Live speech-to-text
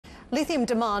Lithium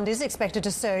demand is expected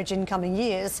to surge in coming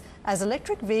years as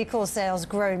electric vehicle sales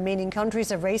grow, meaning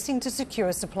countries are racing to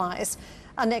secure supplies.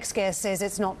 Our next guest says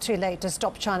it's not too late to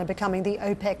stop China becoming the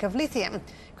OPEC of lithium.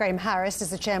 Graham Harris is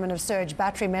the chairman of Surge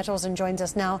Battery Metals and joins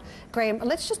us now. Graham,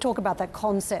 let's just talk about that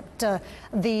concept,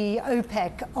 the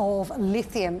OPEC of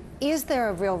lithium. Is there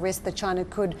a real risk that China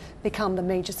could become the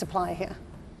major supplier here?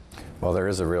 Well, there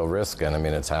is a real risk, and I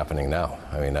mean, it's happening now.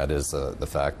 I mean, that is the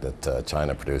fact that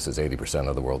China produces 80%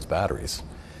 of the world's batteries.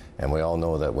 And we all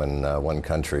know that when one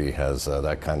country has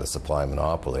that kind of supply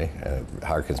monopoly, and it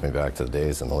harkens me back to the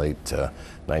days in the late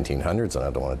 1900s, and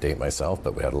I don't want to date myself,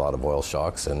 but we had a lot of oil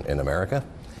shocks in America.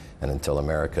 And until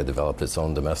America developed its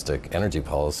own domestic energy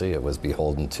policy, it was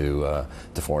beholden to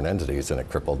foreign entities, and it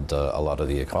crippled a lot of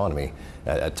the economy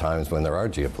at times when there are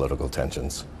geopolitical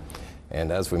tensions. And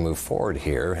as we move forward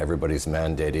here, everybody's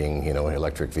mandating,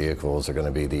 electric vehicles are going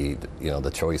to be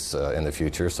the choice in the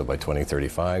future. So by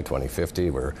 2035, 2050,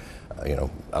 we're,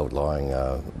 outlawing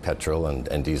petrol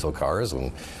and diesel cars.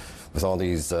 And with all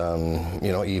these,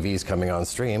 EVs coming on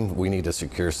stream, we need a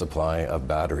secure supply of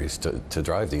batteries to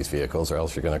drive these vehicles, or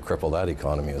else you're going to cripple that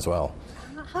economy as well.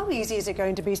 How easy is it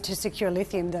going to be to secure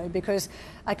lithium, though? Because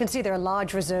I can see there are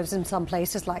large reserves in some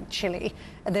places like Chile.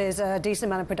 There's a decent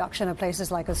amount of production in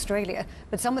places like Australia.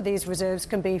 But some of these reserves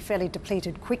can be fairly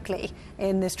depleted quickly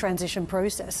in this transition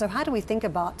process. So how do we think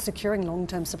about securing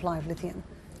long-term supply of lithium?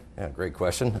 Yeah, great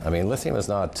question. I mean, lithium is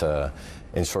not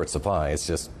in short supply. It's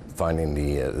just finding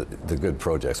the good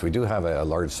projects. We do have a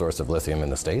large source of lithium in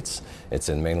the States. It's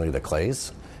in mainly the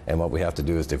clays. And what we have to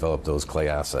do is develop those clay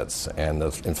assets. And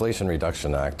the Inflation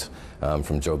Reduction Act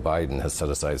from Joe Biden has set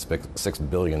aside $6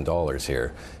 billion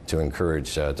here to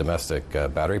encourage domestic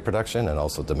battery production and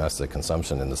also domestic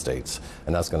consumption in the States.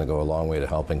 And that's going to go a long way to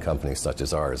helping companies such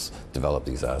as ours develop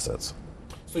these assets.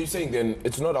 So you're saying then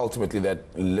it's not ultimately that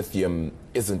lithium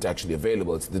isn't actually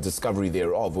available, it's the discovery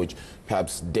thereof, which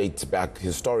perhaps dates back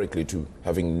historically to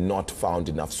having not found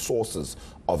enough sources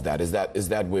of that. Is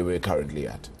that where we're currently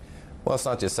at? Well, it's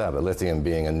not just that, but lithium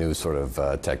being a new sort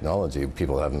of technology,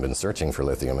 people haven't been searching for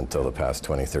lithium until the past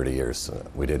 20, 30 years.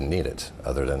 We didn't need it,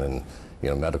 other than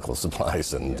in medical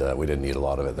supplies, and we didn't need a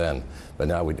lot of it then. But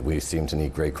now we seem to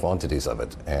need great quantities of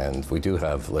it, and we do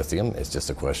have lithium. It's just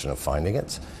a question of finding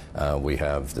it. We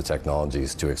have the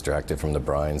technologies to extract it from the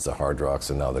brines, the hard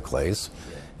rocks, and now the clays.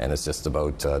 And it's just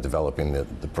about developing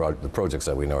the projects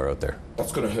that we know are out there.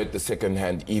 That's going to hurt the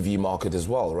second-hand EV market as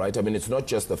well, right? I mean, it's not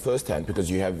just the first-hand, because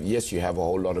you have a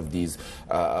whole lot of these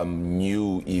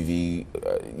new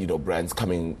EV, brands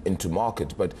coming into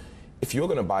market. But if you're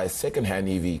going to buy a second-hand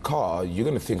EV car, you're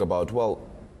going to think about, well,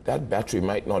 that battery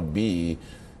might not be,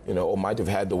 or might have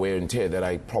had the wear and tear that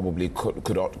I probably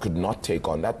could not take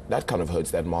on. That kind of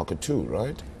hurts that market too,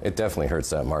 right? It definitely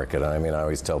hurts that market. I mean, I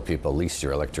always tell people, lease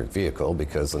your electric vehicle,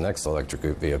 because the next electric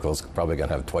vehicle is probably going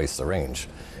to have twice the range.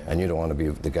 And you don't want to be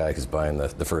the guy who's buying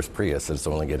the first Prius that's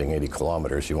only getting 80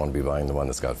 kilometers. You want to be buying the one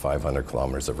that's got 500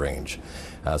 kilometers of range.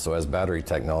 So as battery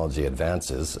technology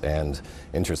advances, and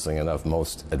interestingly enough,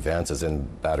 most advances in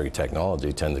battery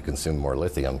technology tend to consume more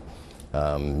lithium.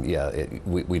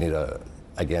 We need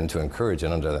again, to encourage,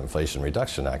 and under the Inflation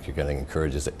Reduction Act, you're getting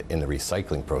encourages in the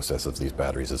recycling process of these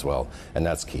batteries as well, and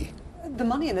that's key. The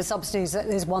money and the subsidies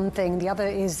is one thing. The other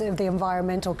is the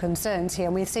environmental concerns here.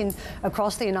 And we've seen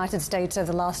across the United States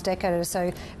over the last decade or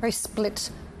so, very split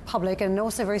public and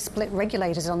also very split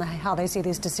regulators on how they see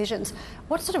these decisions.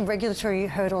 What sort of regulatory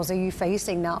hurdles are you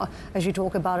facing now as you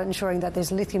talk about ensuring that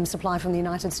there's lithium supply from the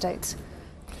United States?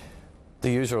 The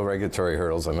usual regulatory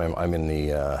hurdles. I'm in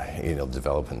the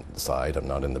development side. I'm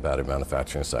not in the battery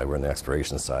manufacturing side. We're in the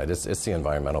exploration side. It's the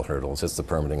environmental hurdles. It's the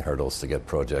permitting hurdles to get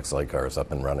projects like ours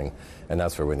up and running, and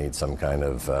that's where we need some kind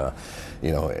of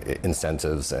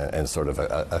incentives and sort of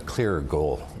a clearer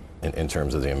goal in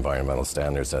terms of the environmental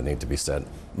standards that need to be set.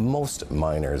 Most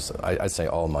miners, I'd say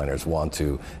all miners, want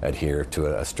to adhere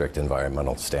to a strict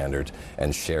environmental standard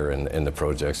and share in the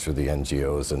projects through the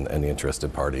NGOs and the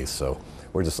interested parties. So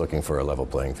we're just looking for a level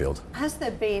playing field. Has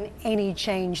there been any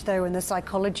change, though, in the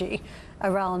psychology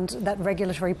around that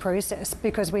regulatory process?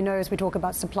 Because we know, as we talk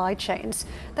about supply chains,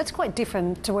 that's quite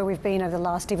different to where we've been over the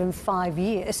last even 5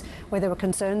 years, where there were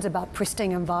concerns about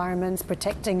pristine environments,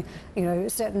 protecting,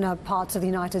 certain parts of the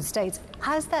United States.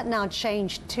 Has that now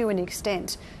changed to an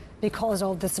extent because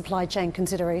of the supply chain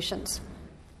considerations?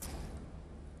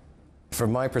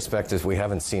 From my perspective, we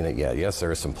haven't seen it yet. Yes, there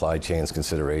are supply chains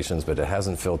considerations, but it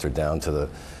hasn't filtered down to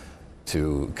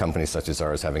to companies such as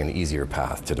ours having an easier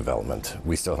path to development.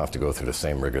 We still have to go through the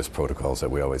same rigorous protocols that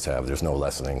we always have. There's no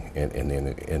lessening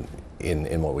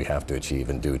in what we have to achieve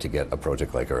and do to get a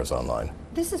project like ours online.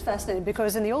 This is fascinating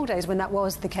because in the old days when that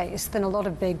was the case, then a lot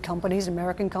of big companies,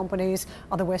 American companies,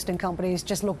 other Western companies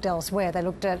just looked elsewhere. They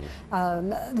looked at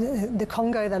the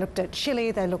Congo, they looked at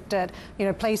Chile, they looked at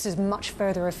places much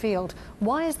further afield.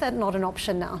 Why is that not an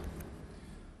option now?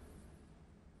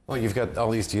 Well, you've got all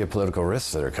these geopolitical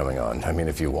risks that are coming on. I mean,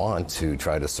 if you want to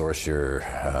try to source your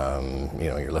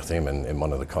lithium in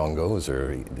one of the Congos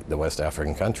or the West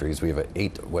African countries, we have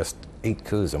 8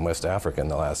 coups in West Africa in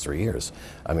the last 3 years.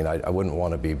 I mean, I wouldn't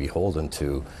want to be beholden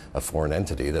to a foreign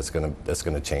entity that's going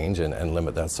to change and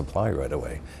limit that supply right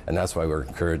away. And that's why we're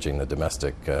encouraging the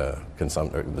domestic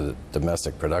the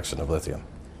domestic production of lithium.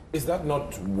 Is that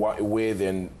not where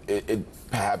then it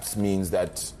perhaps means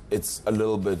that it's a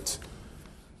little bit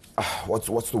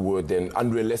what's the word then,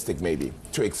 unrealistic maybe,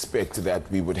 to expect that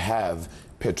we would have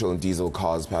petrol and diesel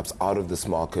cars perhaps out of this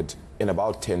market in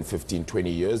about 10, 15, 20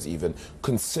 years even,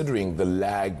 considering the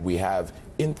lag we have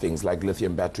in things like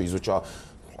lithium batteries, which are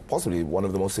possibly one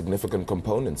of the most significant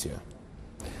components here?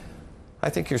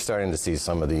 I think you're starting to see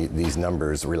some of these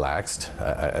numbers relaxed,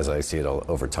 as I see it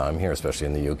over time here, especially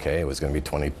in the UK. It was going to be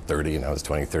 2030, and now it's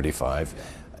 2035.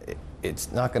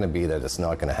 It's not going to be that it's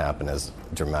not going to happen as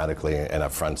dramatically and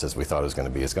upfront as we thought it was going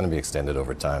to be. It's going to be extended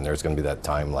over time. There's going to be that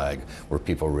time lag where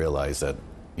people realize that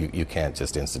you can't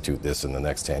just institute this in the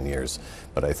next 10 years.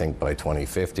 But I think by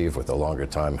 2050, with a longer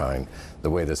timeline, the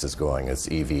way this is going,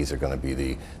 EVs are going to be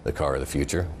the car of the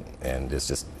future, and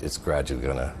it's gradually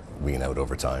going to wean out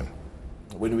over time.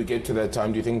 When we get to that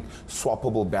time, do you think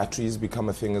swappable batteries become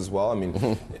a thing as well? I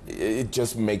mean, it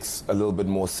just makes a little bit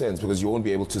more sense because you won't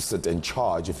be able to sit and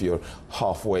charge if you're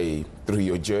halfway through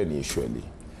your journey, surely.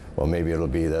 Well, maybe it'll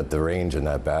be that the range in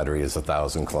that battery is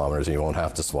 1,000 kilometers and you won't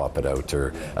have to swap it out,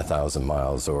 or 1,000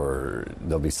 miles, or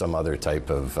there'll be some other type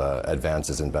of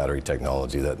advances in battery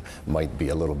technology that might be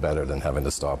a little better than having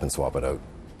to stop and swap it out.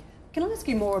 Can I ask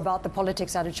you more about the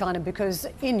politics out of China? Because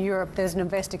in Europe, there's an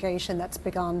investigation that's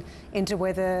begun into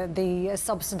whether the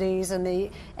subsidies and the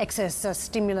excess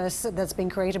stimulus that's been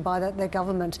created by the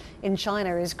government in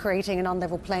China is creating an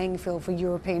unlevel playing field for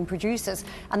European producers.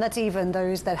 And that's even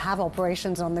those that have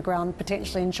operations on the ground,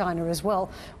 potentially in China as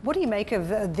well. What do you make of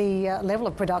the level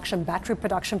of production, battery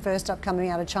production first up coming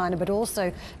out of China, but also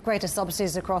greater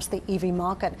subsidies across the EV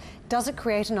market? Does it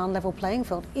create an unlevel playing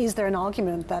field? Is there an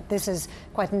argument that this is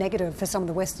quite negative for some of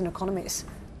the Western economies?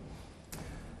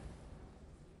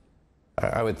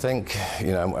 I would think,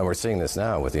 and we're seeing this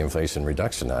now with the Inflation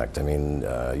Reduction Act. I mean,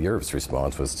 Europe's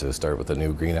response was to start with a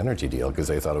new green energy deal because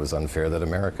they thought it was unfair that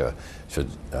America should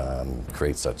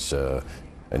create such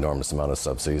enormous amount of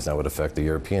subsidies that would affect the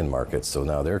European markets. So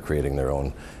now they're creating their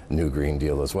own new green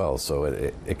deal as well. So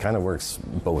it kind of works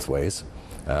both ways.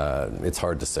 It's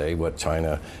hard to say what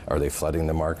China, are they flooding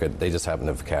the market? They just happen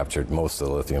to have captured most of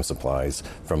the lithium supplies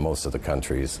from most of the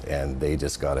countries, and they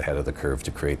just got ahead of the curve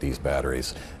to create these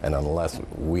batteries. And unless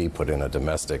we put in a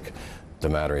domestic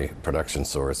battery production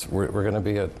source, we're going to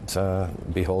be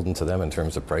beholden to them in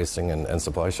terms of pricing and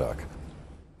supply shock.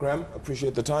 Graham,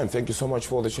 appreciate the time. Thank you so much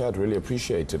for the chat. Really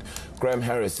appreciate it. Graham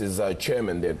Harris is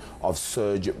chairman then of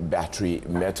Surge Battery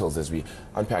Metals as we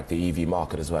unpack the EV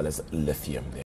market as well as lithium there.